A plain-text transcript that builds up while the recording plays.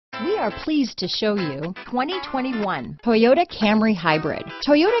We are pleased to show you 2021 Toyota Camry Hybrid.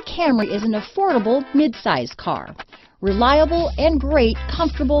 Toyota Camry is an affordable mid-size car. Reliable and great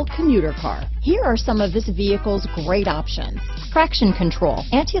comfortable commuter car. Here are some of this vehicle's great options: traction control,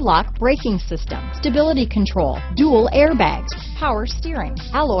 anti-lock braking system, stability control, dual airbags, power steering,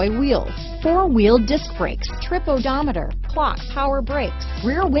 alloy wheels, four-wheel disc brakes, trip odometer, clock, power brakes,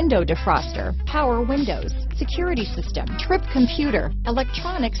 rear window defroster, power windows, security system, trip computer,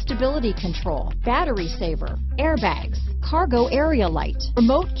 electronic stability control, battery saver, airbags, cargo area light,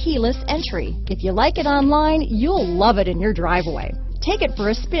 remote keyless entry. If you like it online, you'll love it in your driveway. Take it for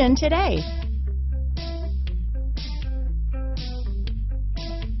a spin today.